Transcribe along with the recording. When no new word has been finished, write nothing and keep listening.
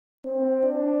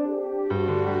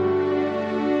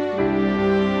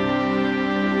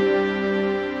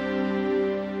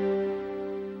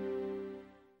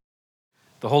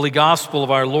The Holy Gospel of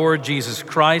our Lord Jesus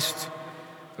Christ,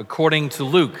 according to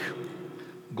Luke.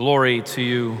 Glory to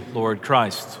you, Lord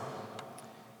Christ.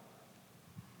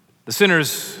 The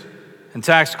sinners and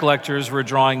tax collectors were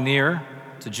drawing near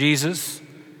to Jesus,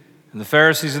 and the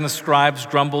Pharisees and the scribes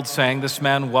grumbled, saying, "This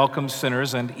man welcomes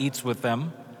sinners and eats with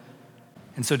them."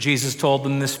 And so Jesus told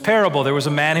them this parable. There was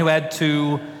a man who had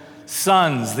 2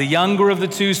 sons. The younger of the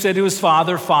 2 said to his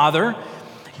father, "Father,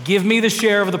 give me the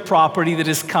share of the property that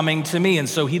is coming to me." And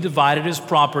so he divided his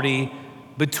property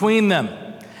between them.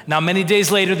 Now, many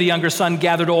days later, the younger son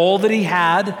gathered all that he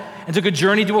had and took a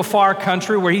journey to a far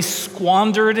country where he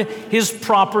squandered his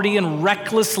property in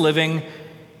reckless living.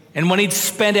 And when he'd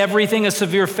spent everything, a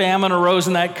severe famine arose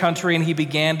in that country, and he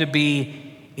began to be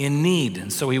in need.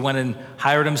 And so he went and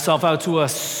hired himself out to a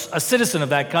citizen of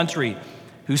that country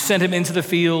who sent him into the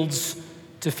fields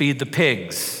to feed the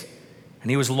pigs. And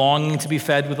he was longing to be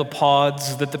fed with the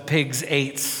pods that the pigs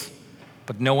ate,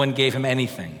 but no one gave him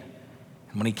anything.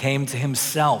 And when he came to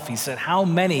himself, he said, "How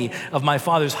many of my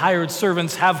father's hired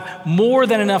servants have more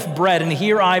than enough bread, and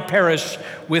here I perish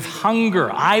with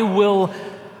hunger? I will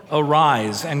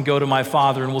arise and go to my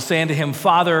father, and will say unto him,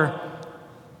 Father,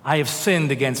 I have sinned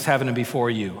against heaven and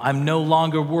before you. I'm no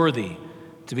longer worthy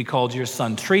to be called your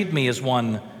son. Treat me as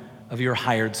one of your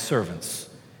hired servants."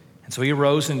 And so he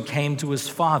arose and came to his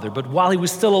father. But while he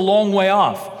was still a long way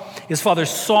off, his father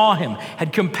saw him,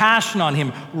 had compassion on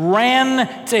him,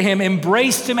 ran to him,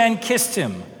 embraced him, and kissed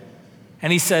him.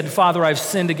 And he said, "Father, I've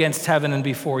sinned against heaven and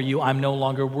before you. I'm no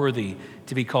longer worthy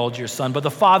to be called your son." But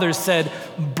the father said,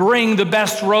 "Bring the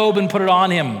best robe and put it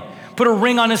on him. Put a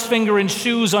ring on his finger and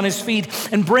shoes on his feet,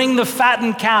 and bring the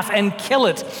fattened calf and kill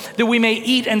it, that we may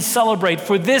eat and celebrate.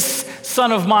 For this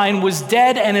son of mine was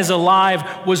dead and is alive,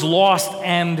 was lost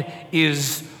and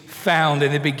is found."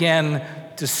 And they began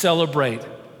to celebrate.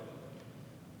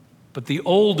 But the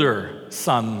older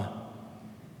son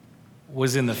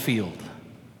was in the field.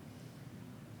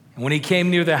 And when he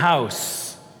came near the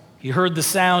house, he heard the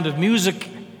sound of music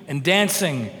and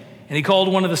dancing, and he called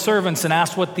one of the servants and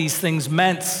asked what these things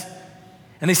meant.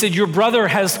 And they said, "Your brother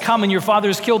has come, and your father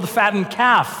has killed the fattened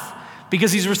calf,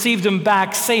 because he's received him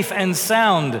back safe and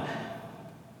sound."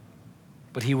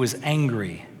 But he was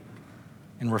angry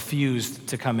and refused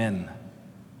to come in.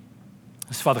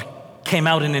 His father came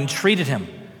out and entreated him.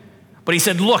 But he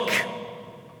said, "Look,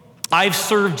 I've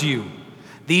served you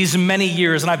these many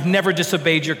years, and I've never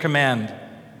disobeyed your command.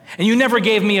 And you never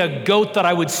gave me a goat that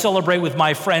I would celebrate with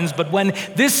my friends. But when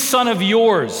this son of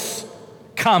yours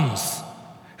comes,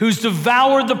 who's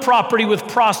devoured the property with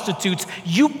prostitutes,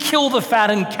 you kill the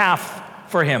fattened calf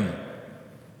for him."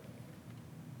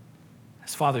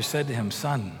 His father said to him,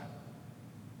 "Son,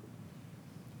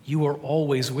 you are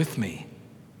always with me,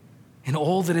 and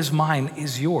all that is mine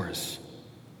is yours.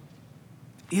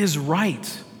 It is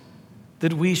right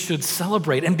that we should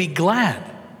celebrate and be glad,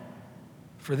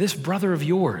 for this brother of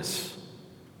yours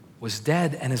was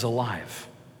dead and is alive.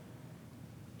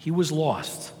 He was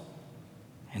lost,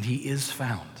 and he is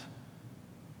found."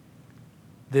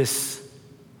 This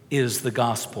is the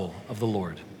gospel of the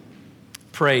Lord.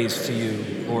 Praise to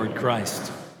you, Lord Christ.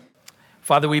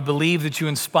 Father, we believe that you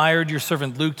inspired your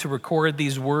servant Luke to record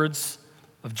these words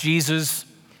of Jesus,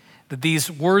 that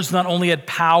these words not only had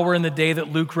power in the day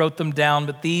that Luke wrote them down,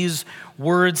 but these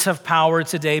words have power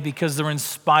today because they're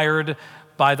inspired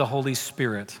by the Holy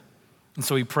Spirit. And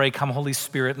so we pray, come Holy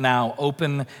Spirit now,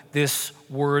 open this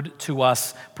word to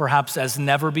us, perhaps as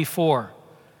never before,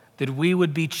 that we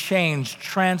would be changed,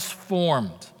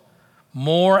 transformed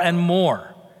more and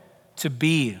more to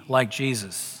be like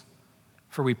Jesus.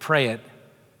 For we pray it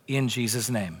in Jesus'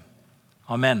 name.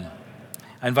 Amen.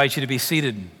 I invite you to be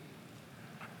seated.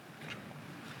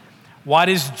 Why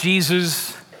does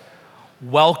Jesus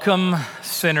welcome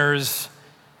sinners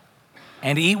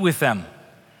and eat with them?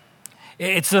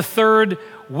 It's the third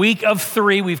week of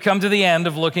 3. We've come to the end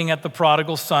of looking at the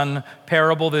prodigal son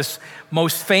parable, this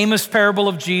most famous parable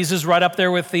of Jesus, right up there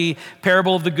with the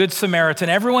parable of the Good Samaritan.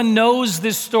 Everyone knows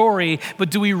this story, but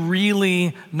do we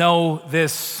really know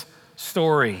this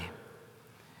story?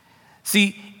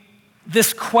 See,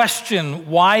 this question,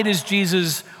 why does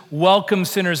Jesus welcome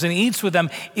sinners and eats with them,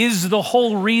 is the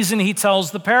whole reason he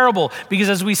tells the parable. Because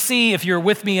as we see, if you're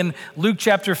with me in Luke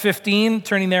chapter 15,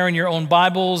 turning there in your own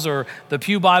Bibles or the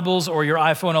Pew Bibles or your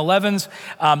iPhone 11s,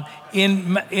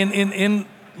 in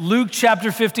Luke chapter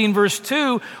 15, verse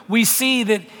 2, we see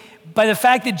that by the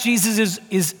fact that Jesus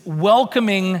is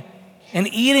welcoming and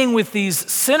eating with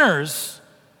these sinners,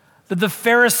 that the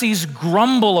Pharisees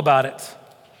grumble about it.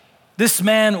 This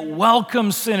man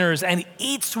welcomes sinners and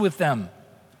eats with them.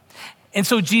 And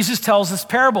so Jesus tells this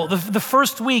parable. The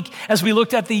first week, as we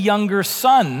looked at the younger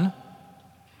son,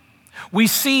 we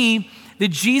see that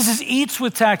Jesus eats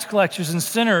with tax collectors and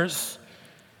sinners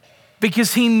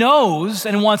because he knows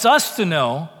and wants us to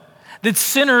know that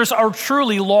sinners are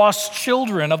truly lost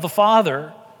children of the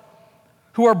Father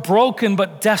who are broken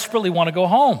but desperately want to go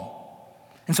home.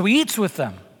 And so he eats with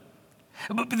them.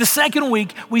 But the second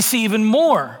week, we see even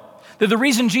more. That the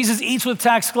reason Jesus eats with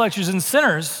tax collectors and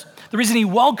sinners, the reason he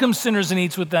welcomes sinners and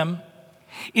eats with them,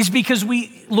 is because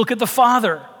we look at the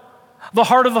Father, the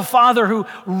heart of the Father who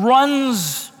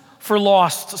runs for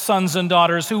lost sons and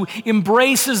daughters, who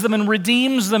embraces them and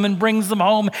redeems them and brings them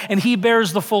home, and he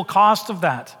bears the full cost of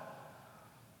that.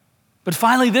 But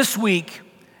finally this week,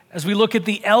 as we look at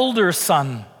the elder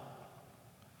son,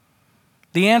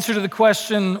 the answer to the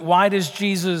question, why does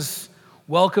Jesus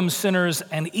welcome sinners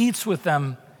and eats with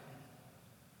them,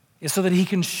 is so that he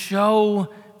can show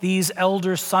these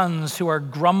elder sons who are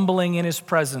grumbling in his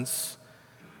presence,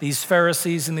 these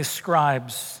Pharisees and these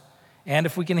scribes, and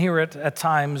if we can hear it at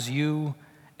times, you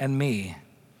and me,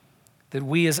 that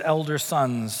we as elder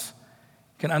sons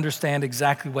can understand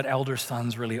exactly what elder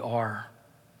sons really are.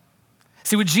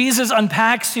 See, what Jesus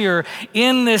unpacks here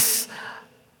in this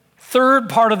third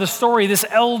part of the story, this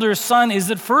elder son, is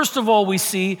that first of all we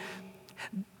see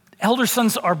elder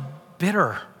sons are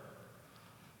bitter,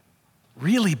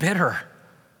 really bitter.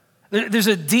 There's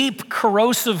a deep,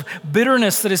 corrosive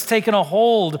bitterness that has taken a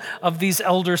hold of these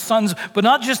elder sons, but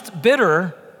not just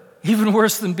bitter, even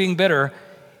worse than being bitter,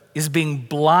 is being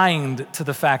blind to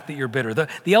the fact that you're bitter.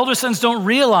 The elder sons don't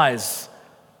realize.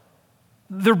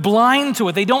 They're blind to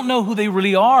it. They don't know who they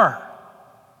really are.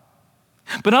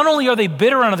 But not only are they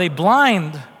bitter and are they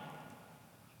blind,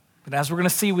 but as we're going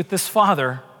to see with this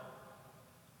father,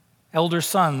 elder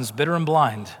sons, bitter and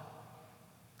blind,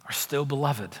 are still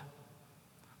beloved.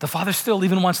 The Father still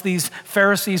even wants these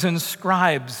Pharisees and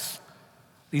scribes,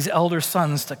 these elder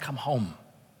sons, to come home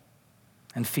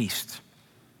and feast.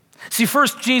 See,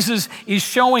 first, Jesus is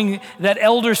showing that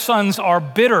elder sons are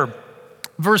bitter.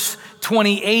 Verse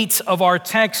 28 of our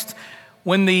text,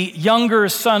 when the younger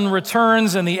son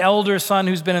returns and the elder son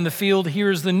who's been in the field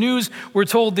hears the news, we're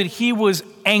told that he was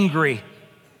angry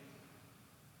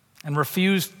and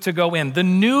refused to go in. The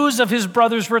news of his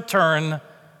brother's return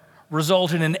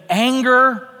resulted in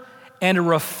anger and a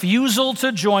refusal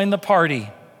to join the party.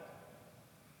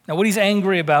 Now, what he's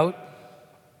angry about,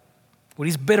 what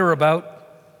he's bitter about,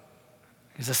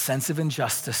 is a sense of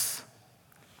injustice.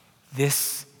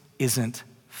 This isn't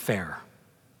fair.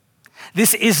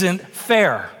 This isn't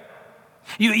fair.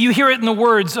 You hear it in the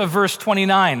words of verse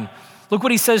 29. Look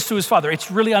what he says to his father.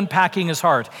 It's really unpacking his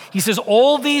heart. He says,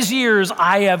 all these years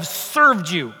I have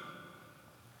served you,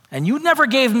 and you never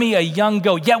gave me a young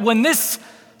goat. Yet when this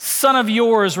son of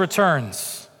yours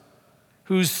returns,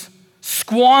 who's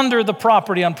squandered the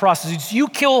property on prostitutes, you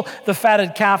kill the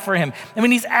fatted calf for him. I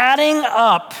mean, he's adding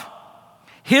up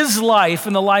his life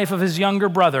and the life of his younger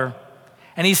brother,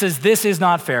 and he says, this is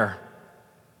not fair.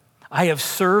 I have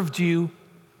served you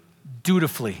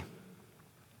dutifully.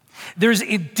 There's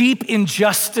a deep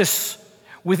injustice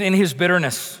within his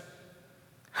bitterness.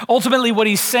 Ultimately, what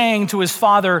he's saying to his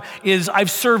father is,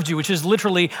 I've served you, which is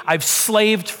literally, I've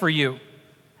slaved for you.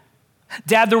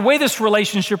 Dad, the way this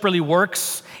relationship really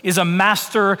works is a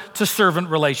master-to-servant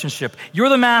relationship. You're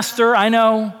the master, I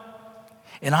know,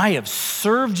 and I have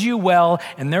served you well,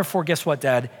 and therefore, guess what,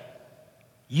 Dad?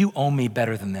 You owe me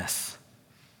better than this.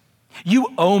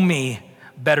 You owe me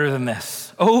better than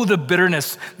this. Oh, the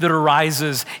bitterness that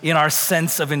arises in our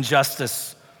sense of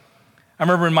injustice. I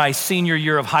remember in my senior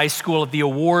year of high school at the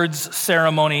awards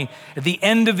ceremony, at the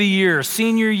end of the year,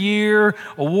 senior year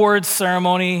awards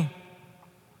ceremony,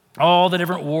 all the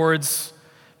different awards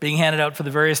being handed out for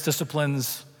the various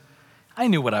disciplines. I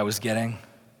knew what I was getting,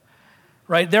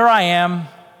 right? There I am.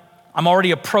 I'm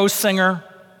already a pro singer.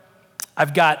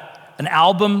 I've got an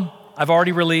album I've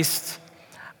already released.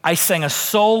 I sang a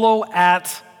solo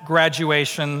at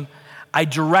graduation. I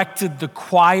directed the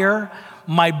choir,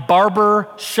 my barber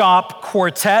shop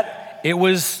quartet. It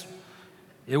was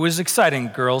exciting,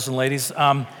 girls and ladies.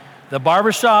 The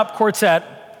barbershop quartet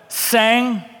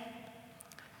sang.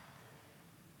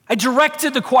 I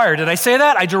directed the choir. Did I say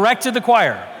that? I directed the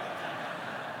choir.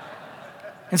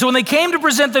 And so when they came to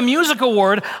present the music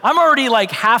award, I'm already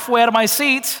like halfway out of my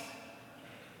seat.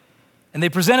 And they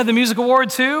presented the music award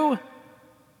to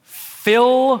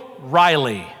Phil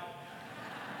Riley.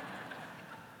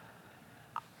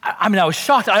 I mean, I was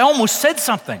shocked. I almost said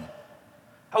something.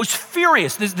 I was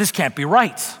furious. This can't be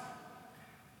right.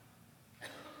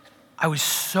 I was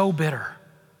so bitter.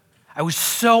 I was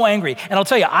so angry. And I'll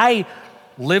tell you, I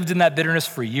lived in that bitterness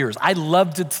for years. I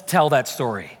love to tell that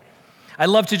story. I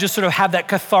love to just sort of have that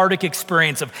cathartic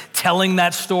experience of telling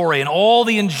that story and all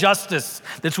the injustice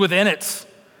that's within it.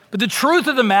 But the truth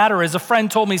of the matter is, a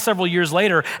friend told me several years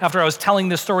later, after I was telling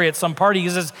this story at some party, he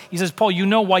says, Paul, you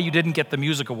know why you didn't get the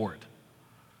music award?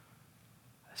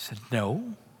 I said,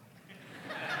 no.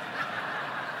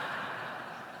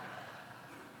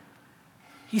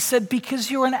 He said,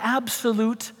 because you're an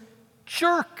absolute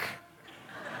jerk.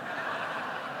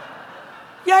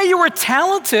 Yeah, you were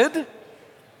talented,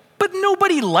 but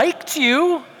nobody liked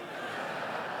you.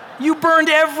 You burned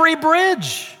every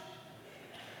bridge.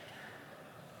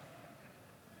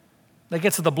 That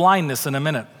gets to the blindness in a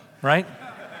minute, right?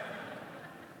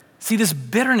 See, this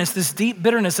bitterness, this deep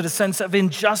bitterness, is a sense of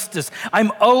injustice.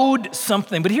 I'm owed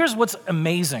something. But here's what's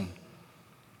amazing.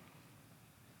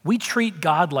 We treat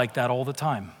God like that all the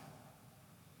time.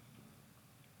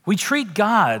 We treat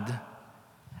God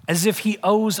as if he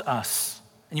owes us.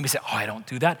 And you may say, oh, I don't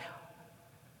do that.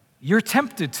 You're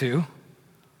tempted to.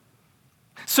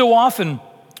 So often,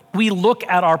 we look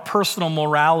at our personal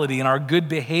morality and our good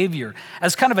behavior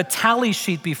as kind of a tally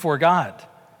sheet before God.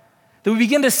 That we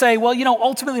begin to say, well,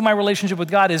 ultimately my relationship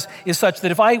with God is such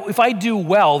that if I do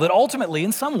well, that ultimately,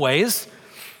 in some ways,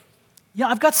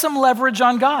 I've got some leverage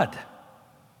on God.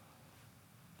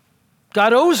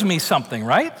 God owes me something,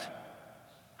 right?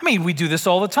 I mean, we do this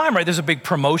all the time, right? There's a big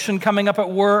promotion coming up at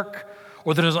work,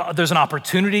 or there's an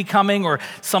opportunity coming, or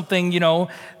something,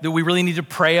 that we really need to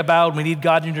pray about. We need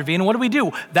God to intervene. And what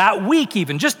do? That week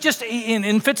even, just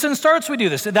in fits and starts, we do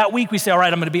this. That week we say, all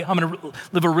right, I'm going to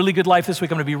live a really good life this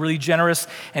week. I'm going to be really generous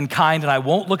and kind, and I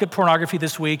won't look at pornography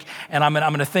this week, and I'm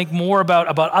going to think more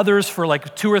about others for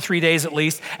like 2 or 3 days at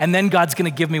least, and then God's going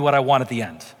to give me what I want at the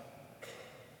end.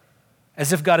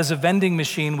 As if God is a vending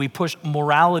machine we push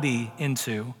morality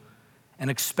into and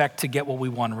expect to get what we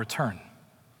want in return.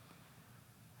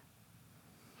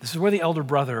 This is where the elder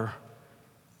brother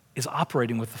is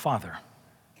operating with the father.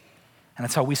 And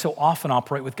that's how we so often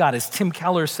operate with God. As Tim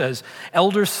Keller says,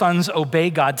 elder sons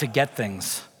obey God to get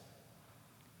things.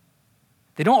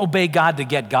 They don't obey God to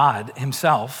get God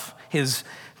himself, his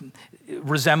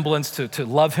resemblance, to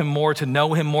love him more, to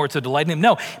know him more, to delight in him.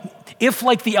 No, if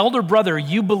like the elder brother,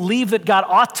 you believe that God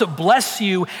ought to bless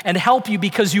you and help you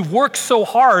because you've worked so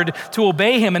hard to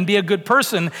obey him and be a good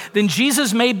person, then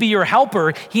Jesus may be your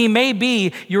helper. He may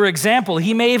be your example.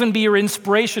 He may even be your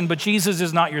inspiration, but Jesus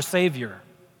is not your Savior.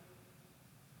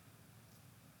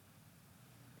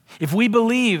 If we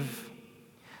believe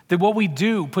that what we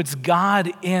do puts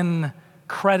God in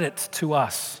credit to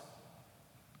us,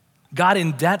 God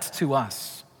in debt to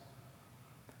us,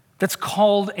 that's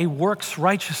called a works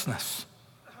righteousness.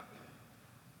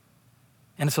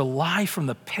 And it's a lie from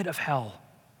the pit of hell.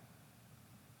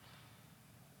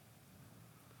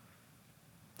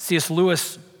 C.S.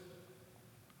 Lewis,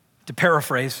 to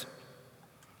paraphrase,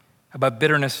 about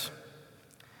bitterness,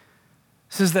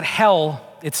 says that hell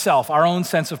itself, our own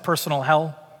sense of personal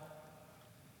hell,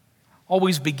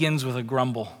 always begins with a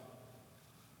grumble.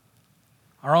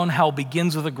 Our own hell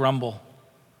begins with a grumble,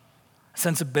 a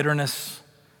sense of bitterness,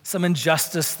 some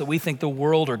injustice that we think the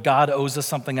world or God owes us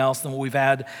something else than what we've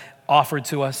had offered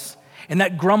to us. And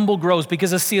that grumble grows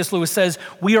because, as C.S. Lewis says,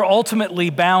 we are ultimately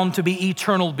bound to be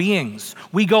eternal beings.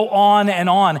 We go on,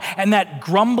 and that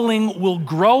grumbling will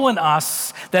grow in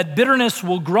us, that bitterness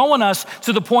will grow in us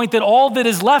to the point that all that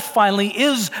is left finally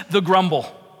is the grumble.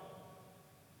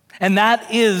 And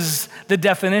that is the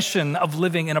definition of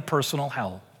living in a personal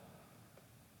hell.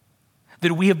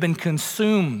 That we have been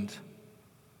consumed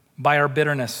by our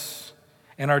bitterness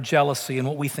and our jealousy and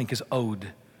what we think is owed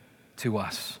to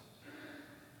us.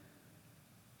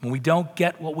 When we don't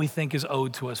get what we think is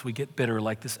owed to us, we get bitter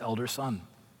like this elder son.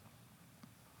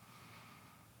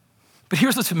 But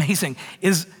here's what's amazing,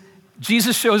 is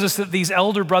Jesus shows us that these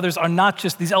elder sons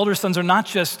are not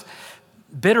just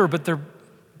bitter, but they're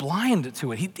blind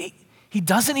to it. He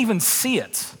doesn't even see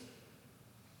it.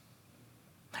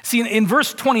 See, in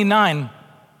verse 29,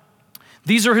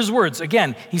 these are his words.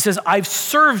 Again, he says, I've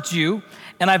served you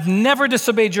and I've never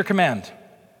disobeyed your command.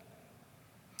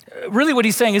 Really what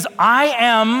he's saying is, I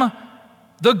am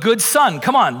the good son.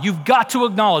 Come on, you've got to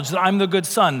acknowledge that I'm the good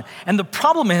son. And the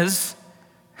problem is,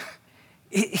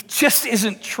 it just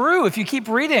isn't true if you keep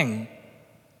reading.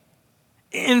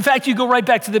 In fact, you go right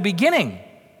back to the beginning.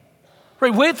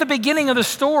 Right, way at the beginning of the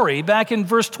story, back in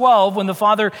verse 12, when the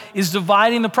father is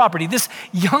dividing the property, this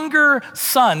younger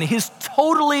son, his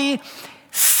totally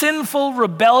sinful,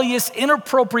 rebellious,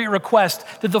 inappropriate request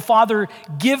that the father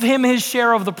give him his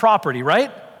share of the property,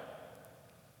 right?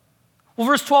 Well,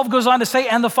 verse 12 goes on to say,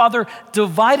 and the father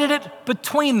divided it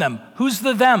between them. Who's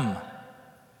the them?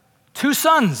 2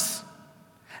 sons.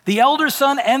 The elder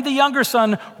son and the younger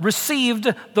son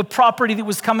received the property that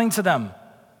was coming to them.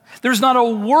 There's not a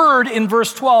word in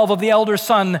verse 12 of the elder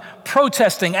son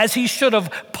protesting, as he should have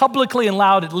publicly and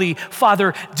loudly,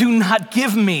 "Father, do not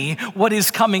give me what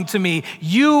is coming to me.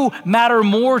 You matter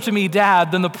more to me,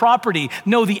 Dad, than the property."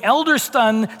 No, the elder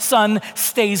son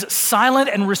stays silent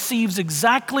and receives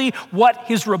exactly what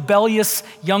his rebellious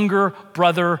younger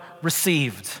brother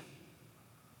received.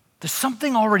 There's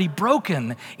something already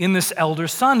broken in this elder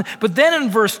son. But then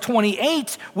in verse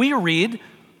 28, we read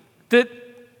that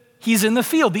he's in the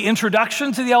field. The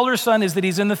introduction to the elder son is that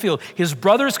he's in the field. His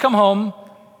brothers come home,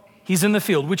 he's in the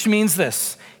field, which means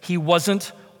this: he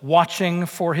wasn't watching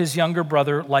for his younger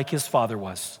brother like his father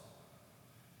was.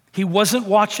 He wasn't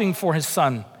watching for his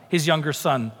son, his younger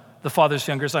son, the father's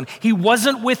younger son. He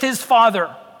wasn't with his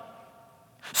father,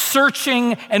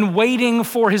 searching and waiting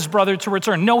for his brother to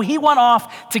return. No, he went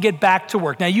off to get back to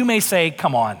work. Now you may say,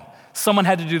 come on, someone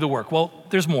had to do the work. Well,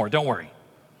 there's more, don't worry.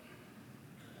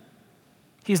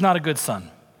 He's not a good son.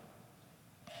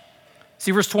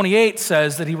 See, verse 28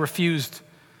 says that he refused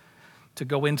to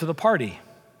go into the party.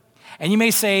 And you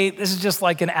may say, this is just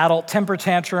like an adult temper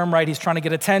tantrum, right? He's trying to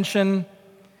get attention.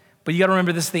 But you got to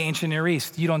remember, this is the ancient Near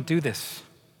East. You don't do this.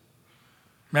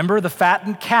 Remember, the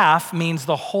fattened calf means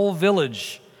the whole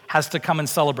village has to come and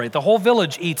celebrate. The whole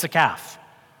village eats a calf.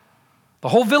 The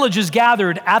whole village is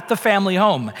gathered at the family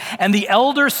home, and the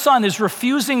elder son is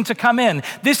refusing to come in.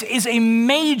 This is a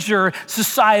major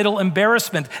societal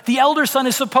embarrassment. The elder son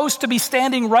is supposed to be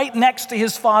standing right next to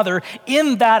his father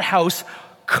in that house,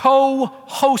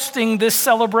 co-hosting this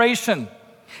celebration.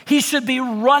 He should be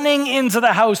running into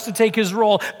the house to take his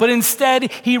role, but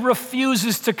instead he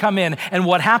refuses to come in. And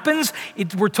what happens?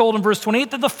 We're told in verse 28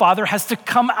 that the father has to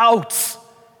come out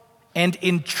and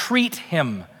entreat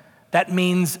him. That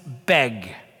means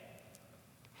beg.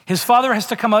 His father has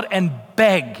to come out and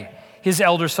beg his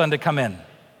elder son to come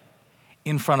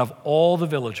in front of all the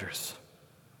villagers.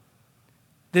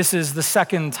 This is the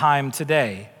second time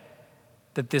today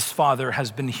that this father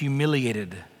has been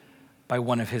humiliated by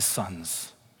one of his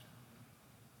sons.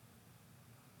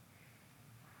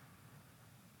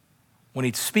 When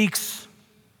he speaks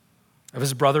of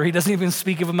his brother, he doesn't even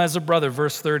speak of him as a brother.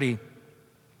 Verse 30,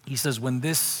 he says, when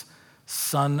this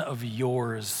son of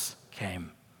yours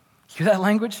came. Hear that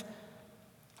language?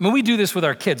 I mean, we do this with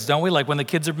our kids, don't we? Like when the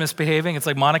kids are misbehaving, it's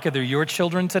like, Monica, they're your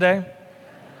children today.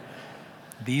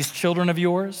 These children of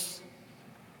yours.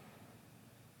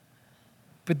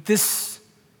 But this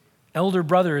elder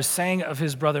brother is saying of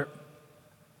his brother,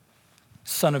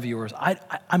 son of yours,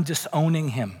 I'm disowning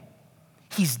him.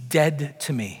 He's dead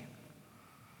to me.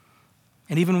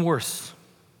 And even worse,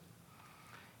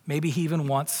 maybe he even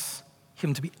wants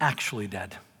him to be actually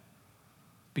dead.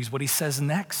 Because what he says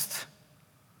next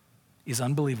is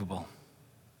unbelievable.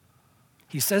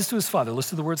 He says to his father,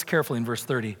 listen to the words carefully in verse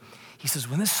 30. He says,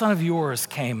 when this son of yours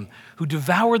came, who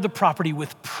devoured the property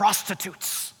with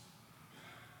prostitutes.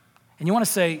 And you want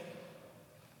to say,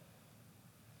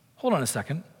 hold on a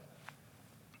second.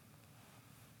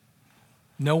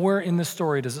 Nowhere in the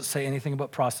story does it say anything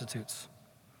about prostitutes.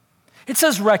 It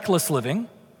says reckless living.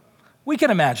 We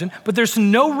can imagine, but there's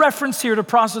no reference here to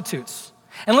prostitutes.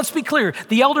 And let's be clear,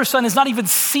 the elder son has not even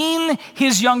seen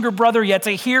his younger brother yet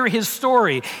to hear his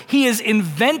story. He is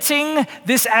inventing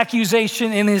this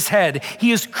accusation in his head.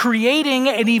 He is creating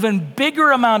an even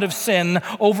bigger amount of sin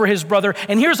over his brother.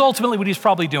 And here's ultimately what he's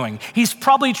probably doing. He's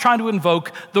probably trying to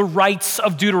invoke the rights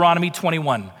of Deuteronomy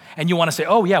 21. And you want to say,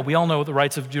 oh yeah, we all know the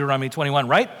rights of Deuteronomy 21,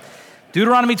 right?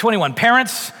 Deuteronomy 21.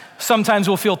 Parents sometimes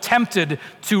will feel tempted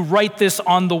to write this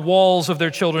on the walls of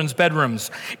their children's bedrooms.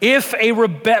 If a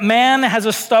man has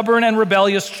a stubborn and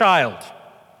rebellious child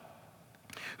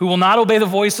who will not obey the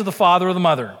voice of the father or the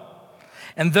mother,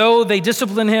 and though they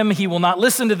discipline him, he will not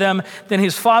listen to them, then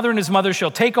his father and his mother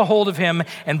shall take a hold of him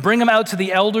and bring him out to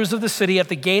the elders of the city at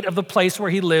the gate of the place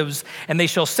where he lives. And they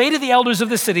shall say to the elders of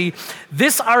the city,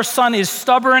 this our son is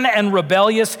stubborn and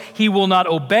rebellious. He will not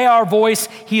obey our voice.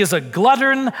 He is a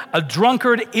glutton, a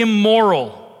drunkard,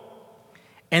 immoral.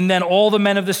 And then all the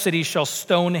men of the city shall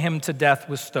stone him to death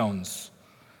with stones.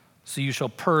 So you shall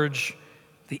purge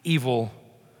the evil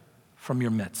from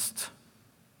your midst.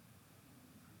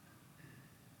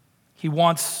 He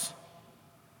wants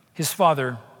his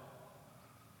father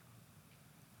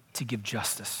to give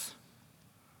justice.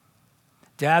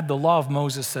 Dad, the law of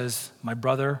Moses says, my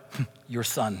brother, your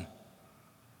son,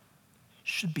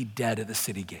 should be dead at the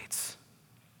city gates.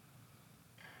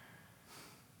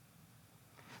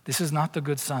 This is not the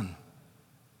good son.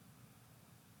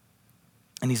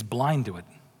 And he's blind to it.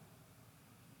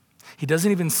 He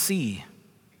doesn't even see.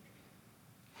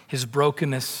 his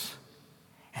brokenness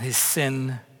and his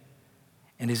sin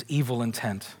and his evil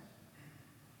intent.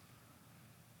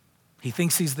 He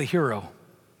thinks he's the hero,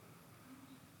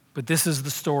 but this is the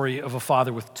story of a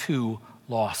father with two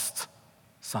lost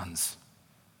sons.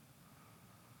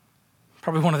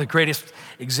 Probably one of the greatest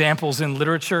examples in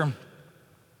literature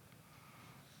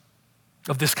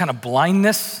of this kind of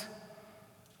blindness.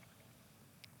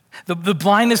 The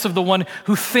blindness of the one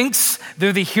who thinks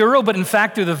they're the hero, but in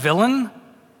fact they're the villain,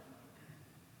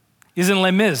 is in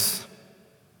Les Mis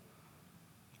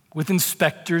with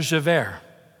Inspector Javert,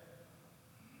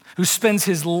 who spends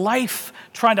his life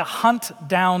trying to hunt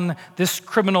down this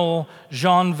criminal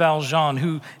Jean Valjean,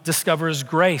 who discovers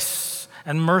grace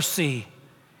and mercy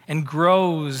and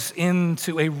grows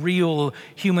into a real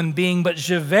human being. But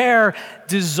Javert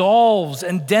dissolves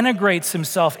and denigrates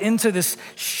himself into this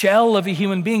shell of a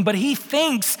human being, but he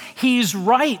thinks he's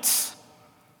right.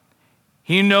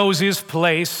 He knows his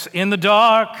place in the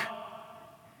dark,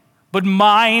 but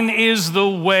mine is the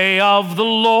way of the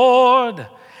Lord,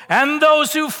 and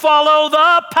those who follow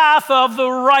the path of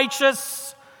the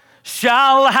righteous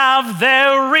shall have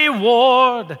their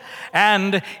reward.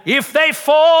 And if they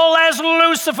fall as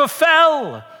Lucifer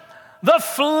fell, the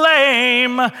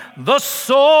flame, the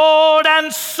sword,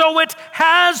 and so it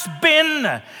has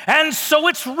been, and so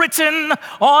it's written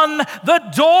on the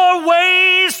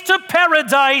doorways to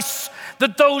paradise,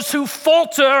 that those who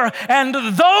falter and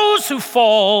those who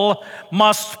fall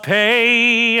must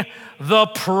pay the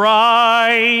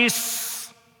price.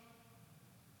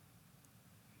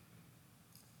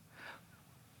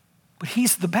 But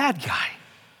he's the bad guy.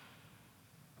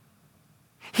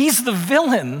 He's the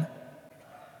villain.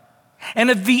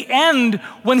 And at the end,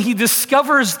 when he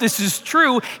discovers this is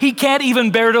true, he can't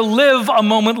even bear to live a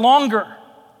moment longer.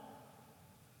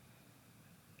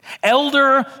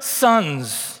 Elder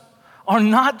sons are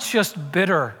not just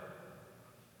bitter,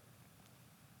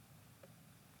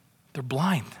 they're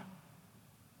blind.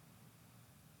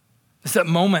 It's that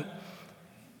moment,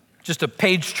 just a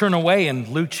page turn away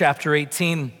in Luke chapter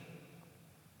 18,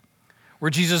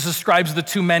 where Jesus describes the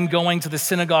two men going to the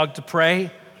synagogue to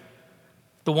pray,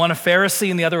 the one a Pharisee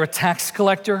and the other a tax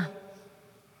collector.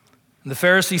 And the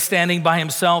Pharisee standing by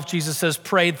himself, Jesus says,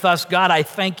 "Pray thus, God, I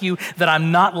thank you that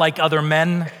I'm not like other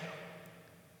men,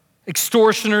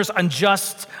 extortioners,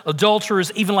 unjust,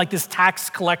 adulterers, even like this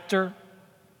tax collector.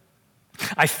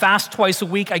 I fast twice a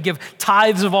week, I give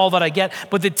tithes of all that I get."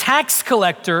 But the tax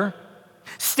collector,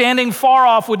 standing far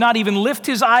off, would not even lift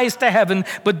his eyes to heaven,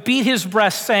 but beat his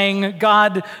breast, saying,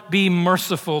 "God, be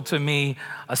merciful to me,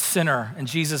 a sinner." And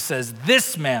Jesus says,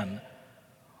 this man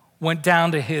went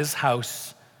down to his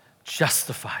house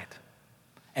justified,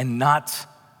 and not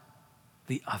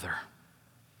the other.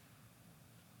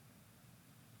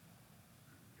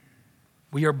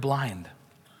 We are blind.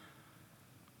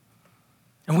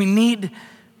 And we need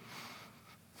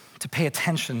to pay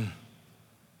attention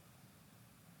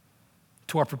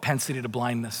to our propensity to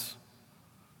blindness.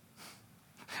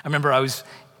 I remember I was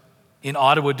in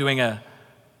Ottawa doing a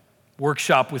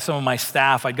workshop with some of my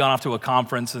staff. I'd gone off to a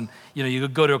conference, and you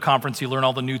go to a conference, you learn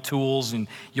all the new tools, and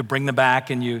you bring them back,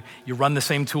 and you run the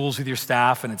same tools with your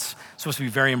staff, and it's supposed to be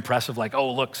very impressive, like,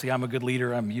 oh, look, see, I'm a good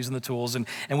leader, I'm using the tools. And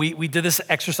we did this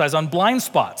exercise on blind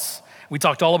spots. We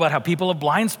talked all about how people have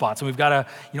blind spots, and we've got to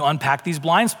unpack these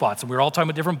blind spots. And we were all talking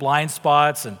about different blind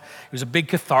spots, and it was a big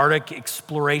cathartic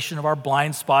exploration of our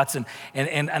blind spots. And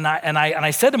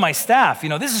I said to my staff,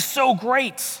 this is so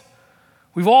great.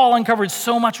 We've all uncovered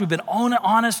so much. We've been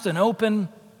honest and open.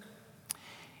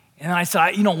 And I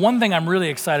said, one thing I'm really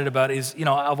excited about is,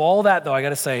 of all that, though, I got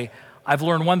to say, I've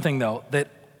learned one thing, though, that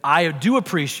I do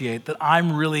appreciate, that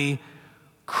I'm really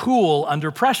cool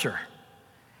under pressure.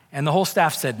 And the whole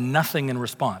staff said nothing in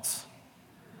response.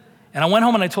 And I went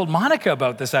home and I told Monica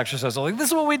about this exercise. I was like, this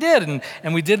is what we did.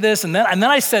 And we did this. And then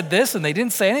I said this, and they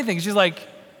didn't say anything. She's like,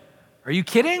 are you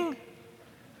kidding? And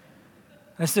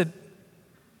I said,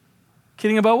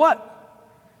 kidding about what?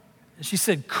 And she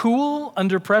said, cool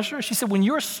under pressure? She said, when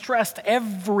you're stressed,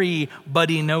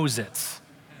 everybody knows it.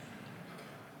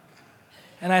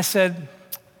 And I said,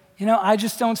 I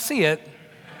just don't see it.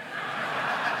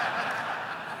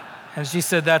 And she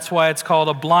said, that's why it's called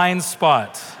a blind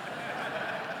spot.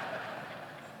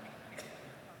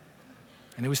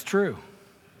 And it was true.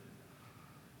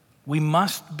 We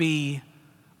must be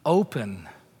open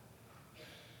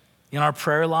in our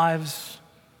prayer lives,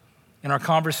 in our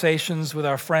conversations with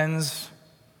our friends,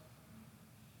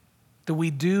 that we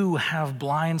do have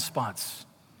blind spots.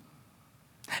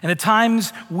 And at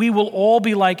times, we will all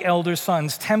be like elder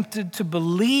sons, tempted to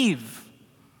believe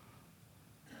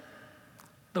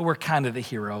that we're kind of the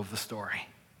hero of the story.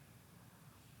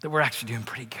 that we're actually doing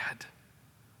pretty good.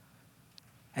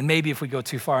 And maybe if we go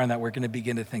too far on that, we're going to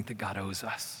begin to think that God owes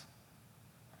us.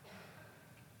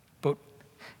 But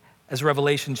as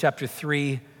Revelation chapter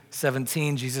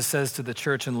 3:17, Jesus says to the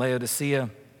church in Laodicea,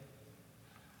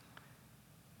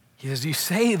 he says, you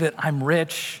say that I'm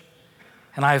rich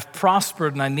and I have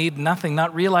prospered and I need nothing,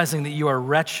 not realizing that you are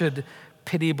wretched,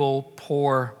 pitiable,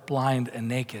 poor, blind, and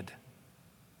naked.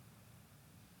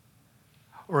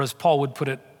 Or as Paul would put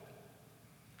it,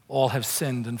 all have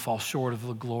sinned and fall short of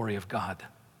the glory of God.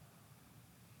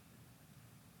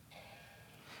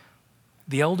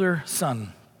 The elder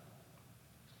son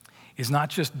is not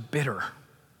just bitter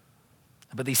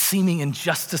about these seeming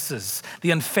injustices,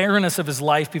 the unfairness of his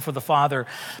life before the Father,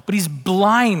 but he's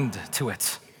blind to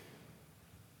it.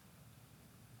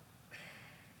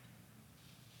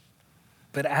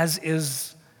 But as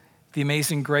is the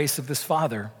amazing grace of this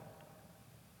Father,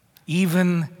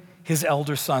 even his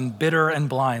elder son, bitter and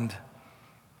blind,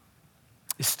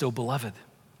 is still beloved,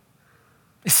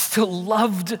 is still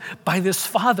loved by this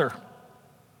Father.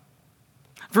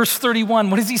 Verse 31,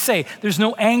 what does he say? There's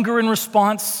no anger in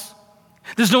response.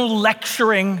 There's no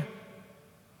lecturing.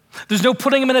 There's no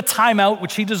putting him in a timeout,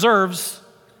 which he deserves.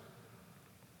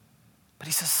 But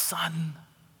he says, son,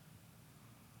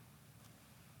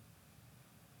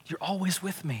 you're always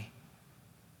with me,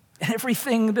 and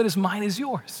everything that is mine is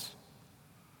yours.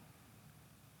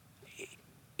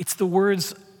 It's the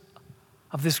words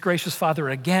of this gracious Father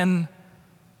again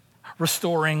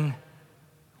restoring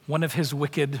one of his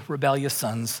wicked, rebellious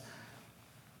sons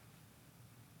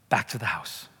back to the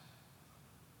house.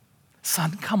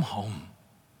 Son, come home.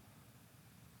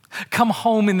 Come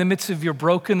home in the midst of your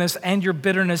brokenness and your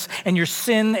bitterness and your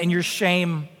sin and your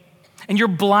shame and your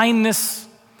blindness.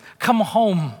 Come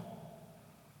home.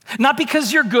 Not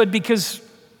because you're good, because,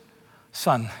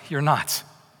 son, you're not.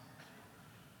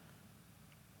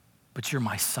 But you're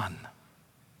my son.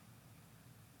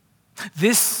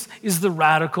 This is the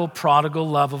radical, prodigal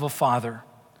love of a father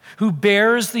who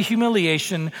bears the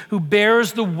humiliation, who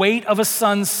bears the weight of a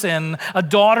son's sin, a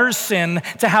daughter's sin,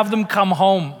 to have them come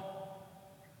home.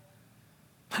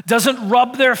 Doesn't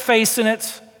rub their face in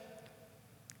it,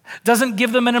 doesn't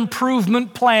give them an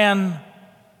improvement plan,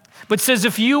 but says,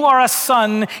 if you are a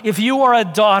son, if you are a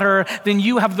daughter, then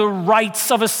you have the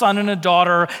rights of a son and a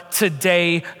daughter.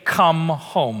 Today, come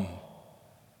home.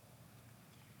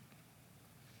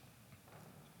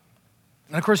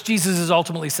 And of course, Jesus is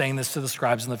ultimately saying this to the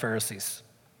scribes and the Pharisees.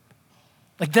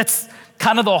 Like, that's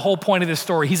kind of the whole point of this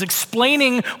story. He's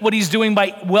explaining what he's doing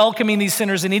by welcoming these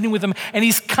sinners and eating with them. And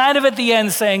he's kind of at the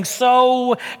end saying,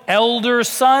 so, elder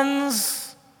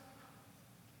sons,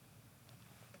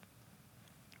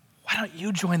 why don't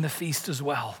you join the feast as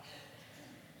well?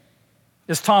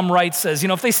 As Tom Wright says,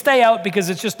 if they stay out because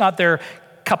it's just not their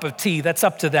cup of tea, that's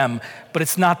up to them. But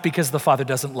it's not because the Father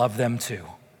doesn't love them too.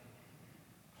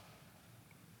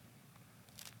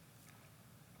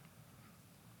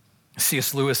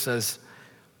 C.S. Lewis says,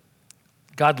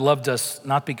 God loved us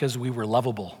not because we were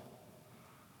lovable,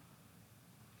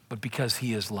 but because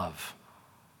he is love.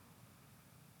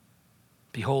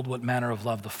 Behold what manner of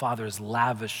love the Father has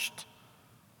lavished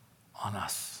on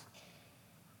us,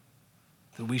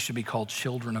 that we should be called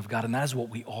children of God, and that is what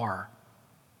we are.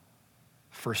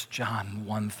 1 John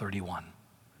 1:31.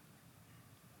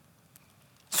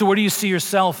 So where do you see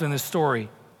yourself in this story?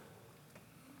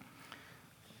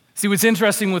 See, what's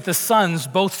interesting with the sons,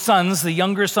 both sons, the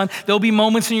younger son, there'll be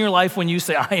moments in your life when you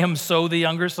say, I am so the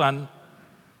younger son,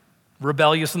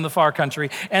 rebellious in the far country.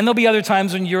 And there'll be other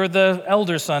times when you're the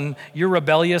elder son, you're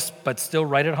rebellious, but still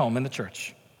right at home in the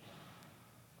church.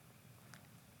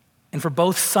 And for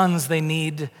both sons, they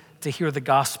need to hear the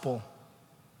gospel.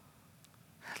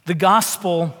 The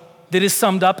gospel that is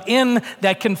summed up in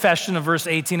that confession of verse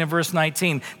 18 and verse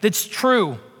 19. That's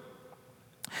true.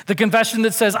 The confession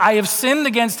that says, I have sinned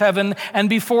against heaven and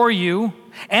before you,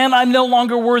 and I'm no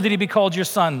longer worthy to be called your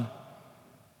son.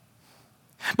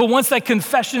 But once that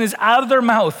confession is out of their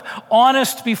mouth,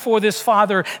 honest before this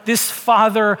Father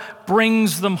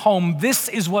brings them home. This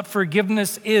is what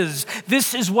forgiveness is.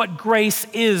 This is what grace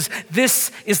is.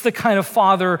 This is the kind of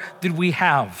Father that we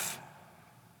have.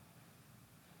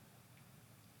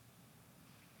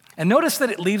 And notice that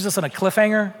it leaves us on a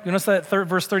cliffhanger. You notice that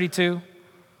verse 32?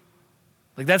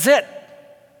 Like, that's it.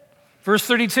 Verse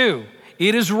 32,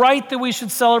 it is right that we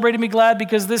should celebrate and be glad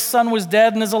because this son was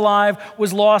dead and is alive,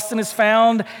 was lost and is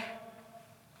found.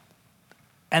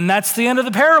 And that's the end of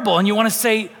the parable. And you want to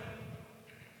say,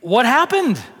 what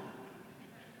happened?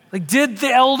 Like, did the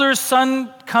elder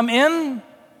son come in?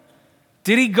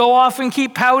 Did he go off and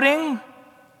keep pouting?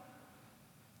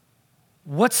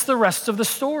 What's the rest of the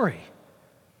story?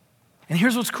 And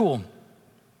here's what's cool.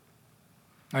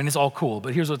 I mean, it's all cool,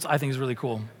 but here's what I think is really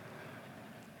cool.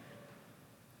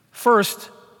 First,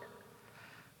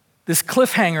 this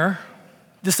cliffhanger,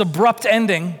 this abrupt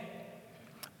ending,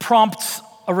 prompts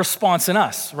a response in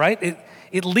us, right?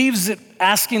 It leaves it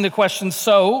asking the question,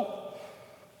 so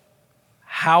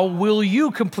how will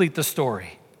you complete the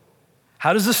story?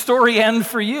 How does the story end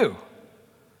for you?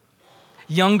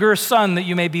 Younger son that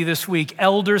you may be this week,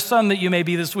 elder son that you may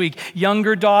be this week,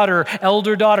 younger daughter,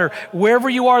 elder daughter, wherever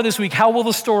you are this week, how will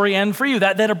the story end for you?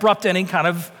 That abrupt ending kind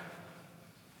of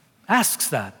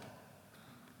asks that.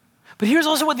 But here's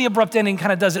also what the abrupt ending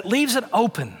kind of does. It leaves it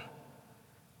open,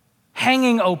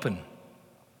 hanging open.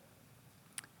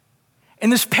 In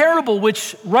this parable,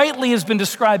 which rightly has been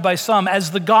described by some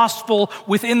as the gospel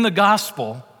within the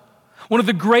gospel, one of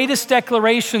the greatest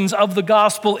declarations of the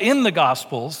gospel in the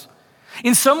gospels,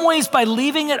 in some ways, by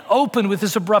leaving it open with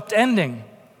this abrupt ending,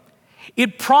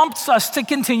 it prompts us to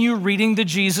continue reading the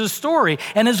Jesus story.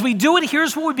 And as we do it,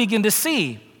 here's what we begin to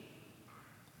see.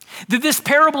 That this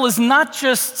parable is not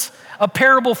just a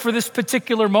parable for this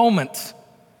particular moment,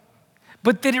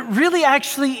 but that it really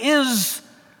actually is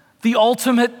the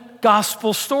ultimate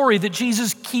gospel story that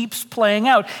Jesus keeps playing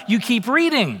out. You keep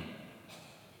reading.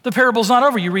 The parable's not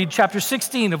over. You read chapter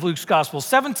 16 of Luke's gospel,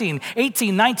 17,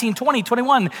 18, 19, 20,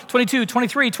 21, 22,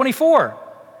 23, 24.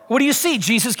 What do you see?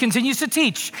 Jesus continues to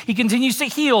teach. He continues to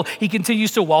heal. He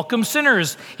continues to welcome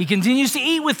sinners. He continues to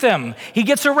eat with them. He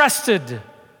gets arrested.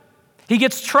 He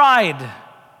gets tried.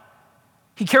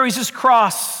 He carries his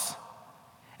cross.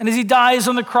 And as he dies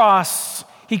on the cross,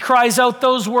 he cries out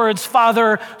those words,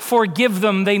 "Father, forgive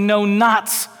them. They know not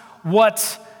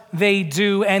what they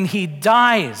do." And he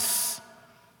dies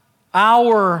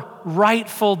our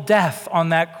rightful death on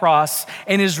that cross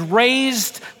and is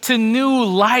raised to new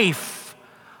life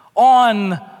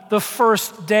on the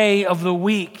first day of the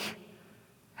week.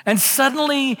 And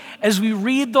suddenly, as we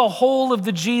read the whole of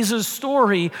the Jesus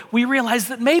story, we realize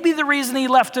that maybe the reason he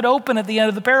left it open at the end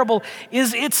of the parable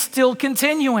is it's still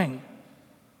continuing.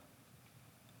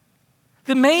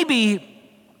 That maybe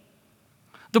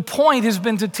the point has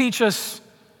been to teach us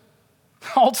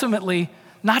ultimately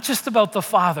not just about the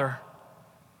Father,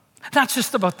 not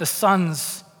just about the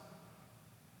sons,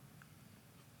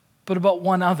 but about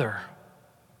one other,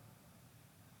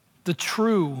 the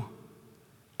true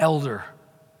elder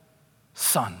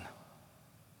son.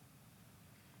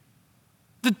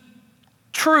 The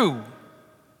true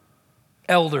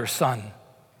elder son.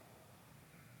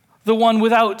 The one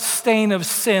without stain of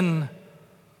sin,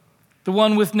 the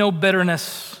one with no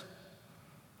bitterness,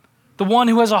 the one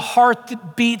who has a heart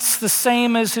that beats the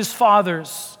same as his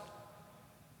father's.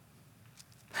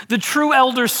 The true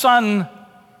elder son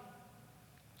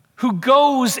who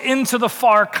goes into the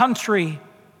far country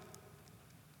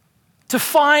to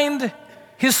find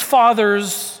his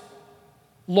father's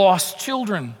lost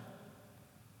children.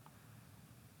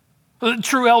 The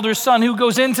true elder son who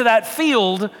goes into that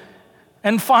field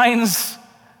and finds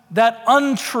that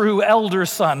untrue elder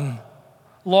son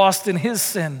lost in his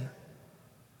sin.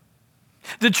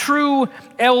 The true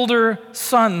elder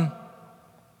son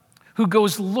who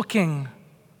goes looking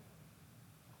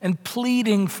and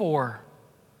pleading for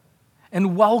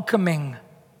and welcoming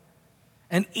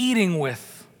and eating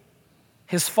with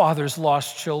his father's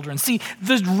lost children. See,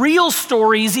 the real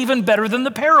story is even better than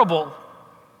the parable.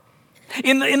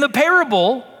 In the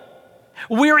parable,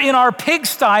 we're in our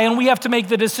pigsty and we have to make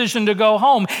the decision to go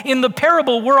home. In the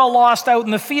parable, we're all lost out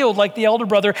in the field like the elder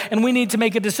brother, and we need to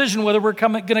make a decision whether we're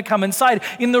going to come inside.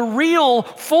 In the real,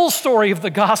 full story of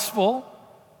the gospel,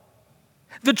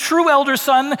 the true elder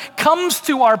son comes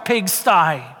to our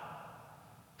pigsty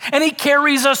and he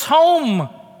carries us home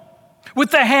with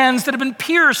the hands that have been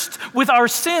pierced with our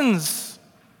sins.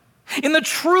 In the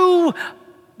true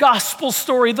gospel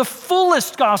story, the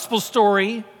fullest gospel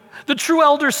story, the true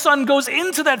elder son goes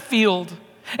into that field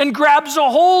and grabs a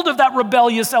hold of that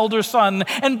rebellious elder son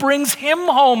and brings him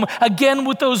home again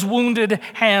with those wounded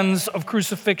hands of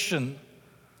crucifixion.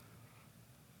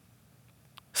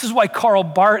 This is why Karl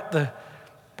Barth,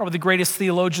 probably the greatest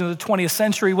theologian of the 20th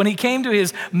century, when he came to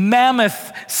his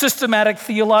mammoth systematic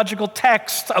theological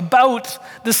text about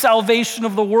the salvation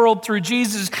of the world through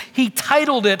Jesus, he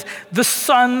titled it,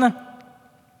 The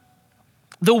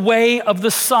Way of the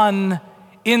Son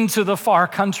into the Far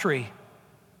Country.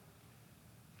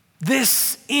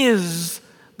 This is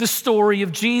the story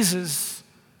of Jesus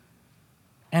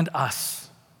and us.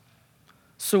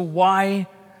 So why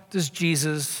does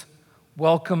Jesus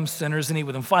welcome sinners and eat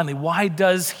with them? Finally, why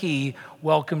does he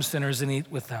welcome sinners and eat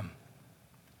with them?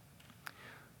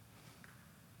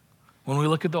 When we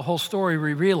look at the whole story,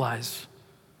 we realize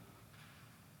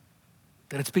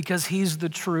that it's because he's the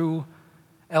true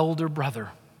elder brother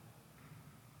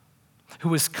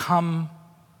who has come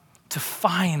to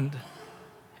find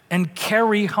and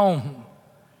carry home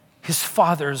his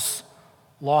father's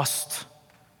lost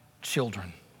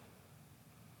children.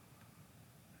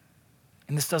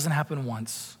 And this doesn't happen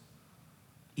once.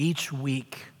 Each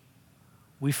week,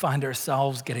 we find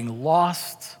ourselves getting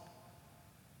lost,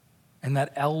 and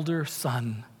that elder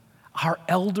son, our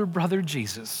elder brother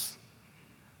Jesus,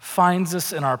 finds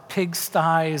us in our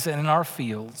pigsties and in our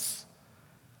fields,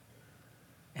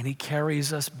 and he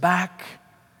carries us back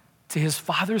to his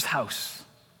father's house,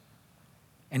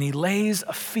 and he lays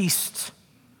a feast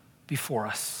before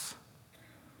us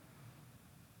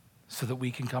so that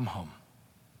we can come home.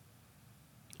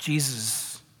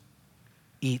 Jesus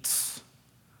eats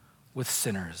with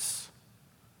sinners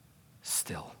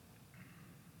still.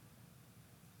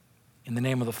 In the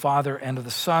name of the Father, and of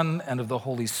the Son, and of the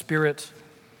Holy Spirit,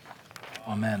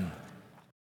 amen.